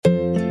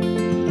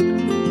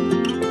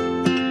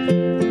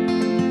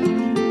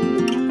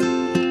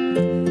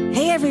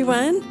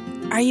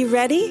Are you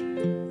ready?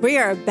 We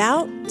are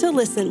about to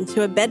listen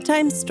to a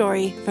bedtime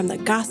story from the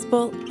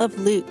Gospel of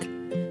Luke,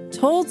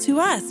 told to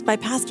us by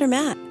Pastor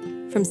Matt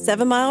from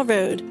 7 Mile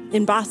Road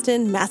in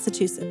Boston,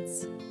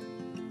 Massachusetts.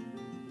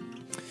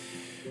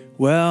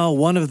 Well,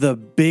 one of the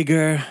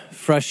bigger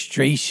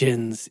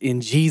frustrations in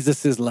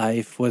Jesus'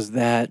 life was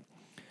that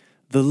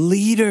the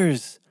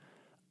leaders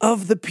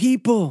of the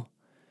people,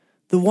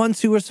 the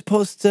ones who were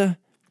supposed to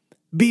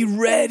be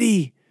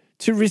ready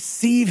to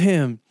receive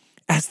him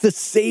as the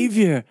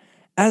Savior,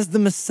 as the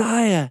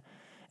Messiah,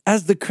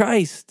 as the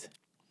Christ,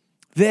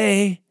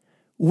 they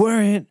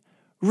weren't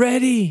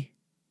ready.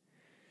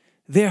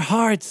 Their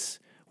hearts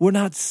were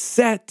not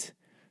set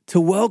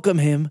to welcome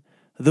him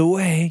the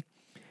way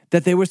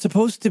that they were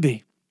supposed to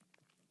be.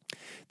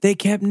 They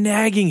kept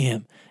nagging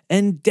him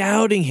and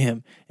doubting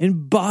him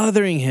and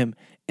bothering him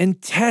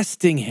and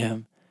testing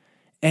him.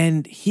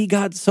 And he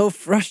got so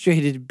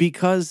frustrated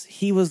because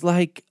he was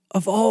like,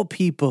 of all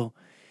people,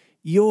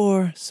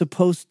 you're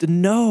supposed to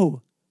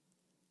know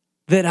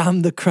that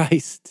I'm the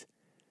Christ.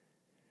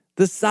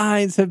 The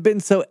signs have been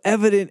so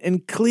evident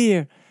and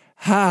clear.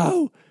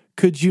 How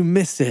could you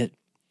miss it?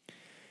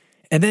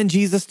 And then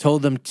Jesus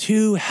told them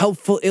 2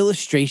 helpful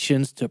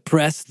illustrations to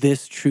press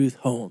this truth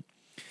home.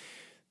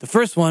 The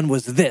first one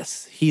was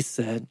this. He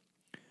said,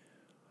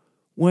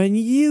 when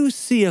you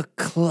see a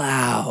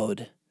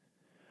cloud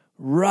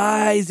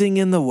rising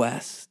in the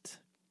west.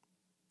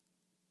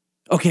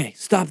 Okay,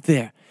 stop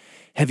there.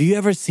 Have you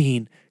ever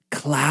seen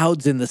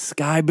clouds in the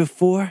sky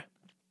before?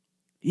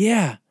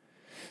 Yeah,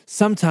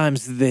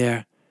 sometimes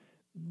they're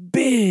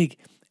big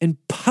and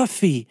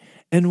puffy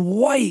and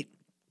white,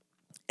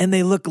 and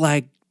they look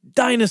like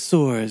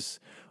dinosaurs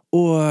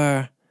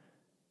or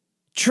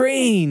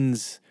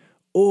trains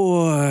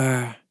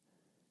or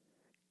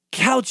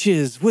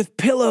couches with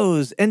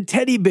pillows and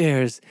teddy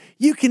bears.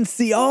 You can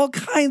see all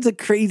kinds of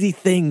crazy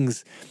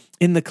things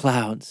in the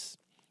clouds.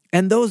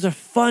 And those are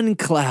fun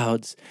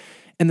clouds.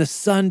 And the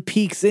sun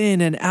peeks in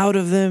and out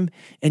of them,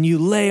 and you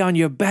lay on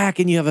your back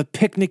and you have a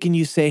picnic and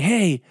you say,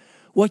 hey,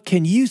 what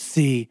can you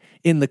see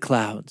in the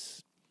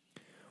clouds?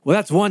 Well,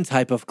 that's one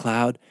type of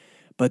cloud,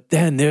 but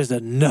then there's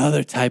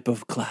another type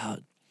of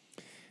cloud.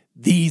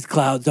 These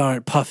clouds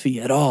aren't puffy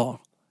at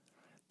all.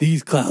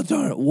 These clouds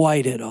aren't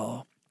white at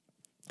all.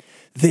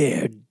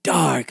 They're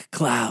dark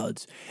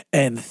clouds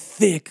and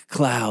thick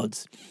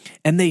clouds,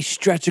 and they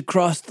stretch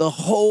across the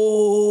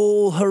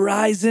whole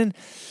horizon,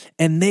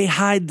 and they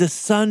hide the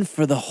sun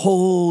for the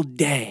whole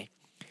day.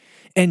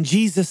 And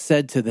Jesus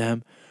said to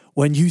them,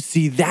 when you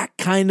see that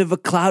kind of a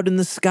cloud in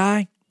the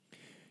sky,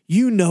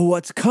 you know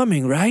what's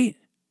coming, right?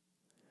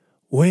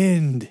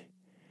 Wind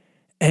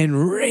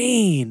and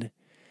rain.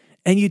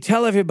 And you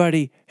tell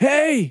everybody,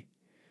 hey,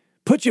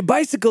 put your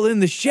bicycle in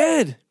the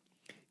shed.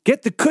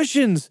 Get the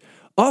cushions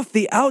off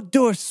the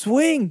outdoor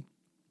swing.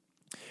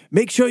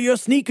 Make sure your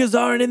sneakers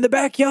aren't in the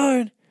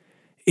backyard.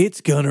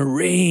 It's gonna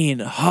rain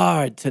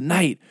hard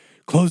tonight.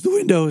 Close the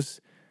windows.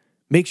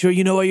 Make sure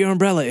you know where your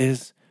umbrella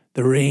is.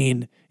 The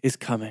rain is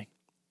coming.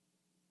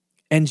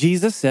 And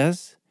Jesus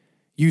says,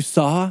 you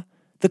saw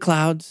the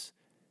clouds,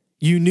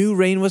 you knew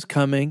rain was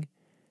coming,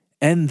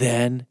 and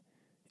then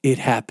it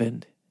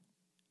happened.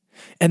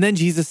 And then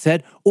Jesus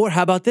said, or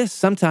how about this?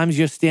 Sometimes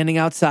you're standing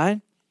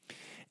outside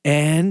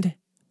and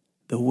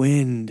the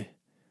wind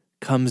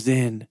comes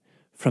in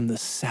from the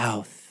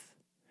south.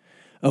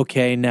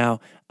 Okay, now,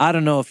 I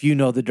don't know if you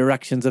know the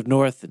directions of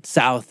north and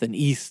south and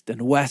east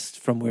and west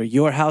from where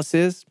your house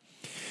is,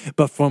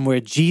 but from where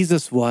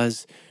Jesus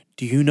was,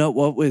 do you know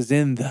what was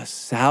in the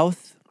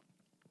south?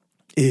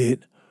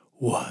 It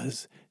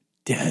was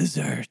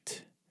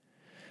desert.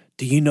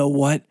 Do you know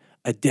what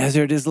a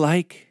desert is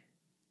like?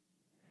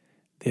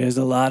 There's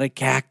a lot of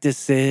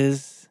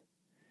cactuses,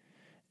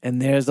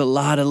 and there's a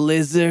lot of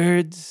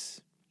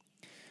lizards,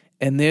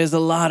 and there's a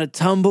lot of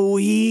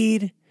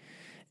tumbleweed,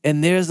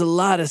 and there's a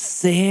lot of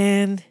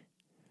sand,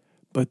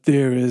 but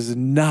there is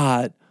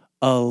not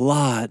a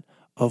lot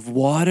of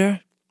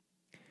water,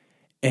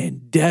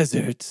 and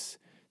deserts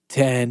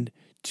tend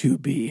to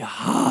be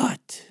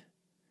hot.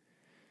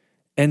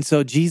 And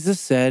so Jesus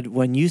said,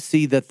 when you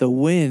see that the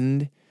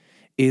wind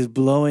is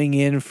blowing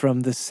in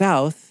from the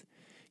south,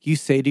 you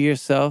say to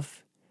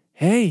yourself,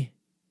 hey,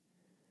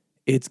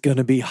 it's going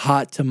to be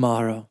hot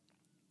tomorrow.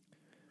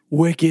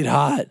 Wicked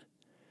hot,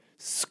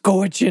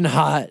 scorching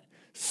hot,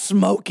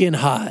 smoking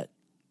hot,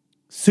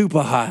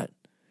 super hot.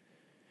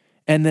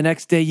 And the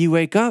next day you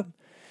wake up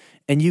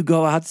and you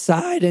go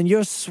outside and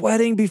you're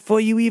sweating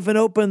before you even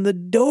open the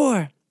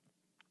door.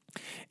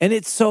 And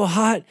it's so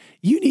hot,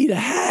 you need a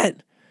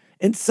hat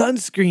and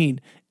sunscreen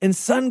and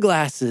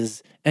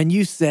sunglasses. And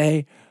you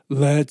say,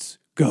 let's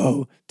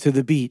go to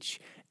the beach.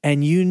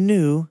 And you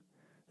knew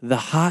the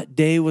hot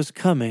day was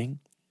coming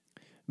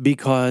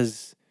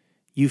because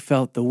you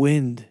felt the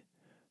wind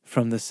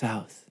from the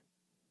south.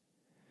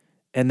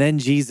 And then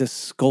Jesus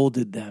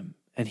scolded them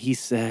and he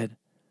said,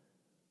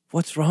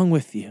 what's wrong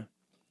with you?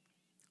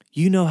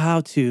 You know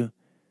how to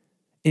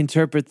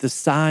interpret the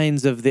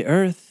signs of the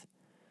earth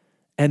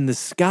and the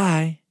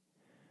sky,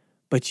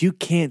 but you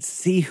can't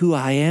see who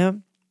I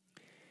am?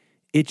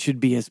 it should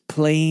be as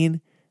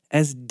plain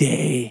as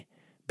day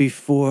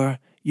before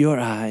your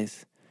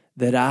eyes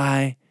that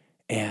I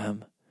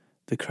am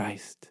the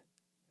Christ.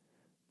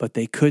 But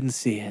they couldn't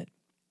see it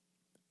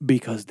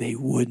because they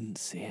wouldn't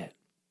see it.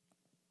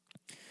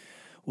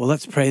 Well,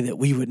 let's pray that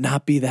we would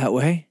not be that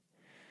way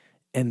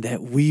and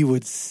that we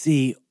would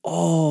see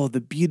all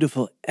the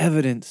beautiful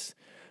evidence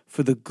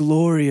for the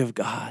glory of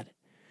God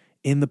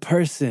in the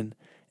person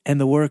and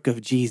the work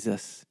of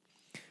Jesus,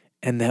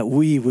 and that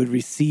we would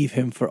receive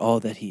him for all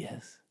that he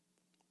is.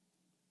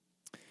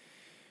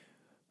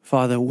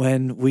 Father,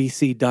 when we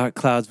see dark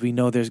clouds, we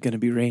know there's going to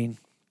be rain.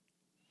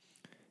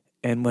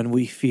 And when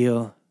we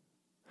feel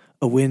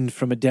a wind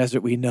from a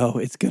desert, we know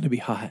it's going to be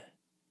hot.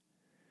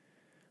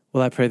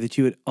 Well, I pray that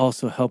you would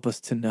also help us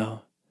to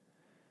know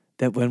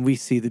that when we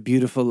see the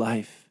beautiful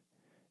life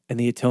and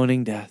the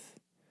atoning death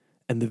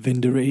and the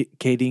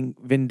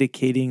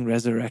vindicating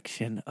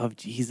resurrection of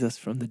Jesus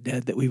from the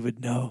dead, that we would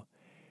know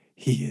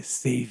he is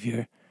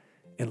Savior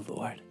and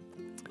Lord.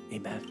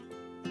 Amen.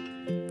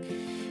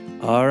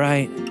 All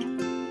right,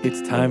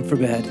 it's time for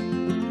bed.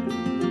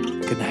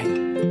 Good night.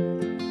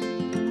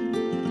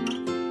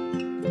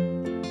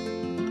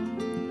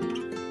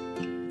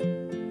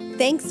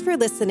 Thanks for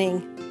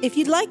listening. If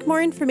you'd like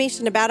more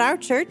information about our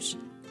church,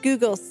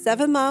 Google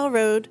 7 Mile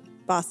Road,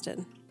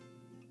 Boston.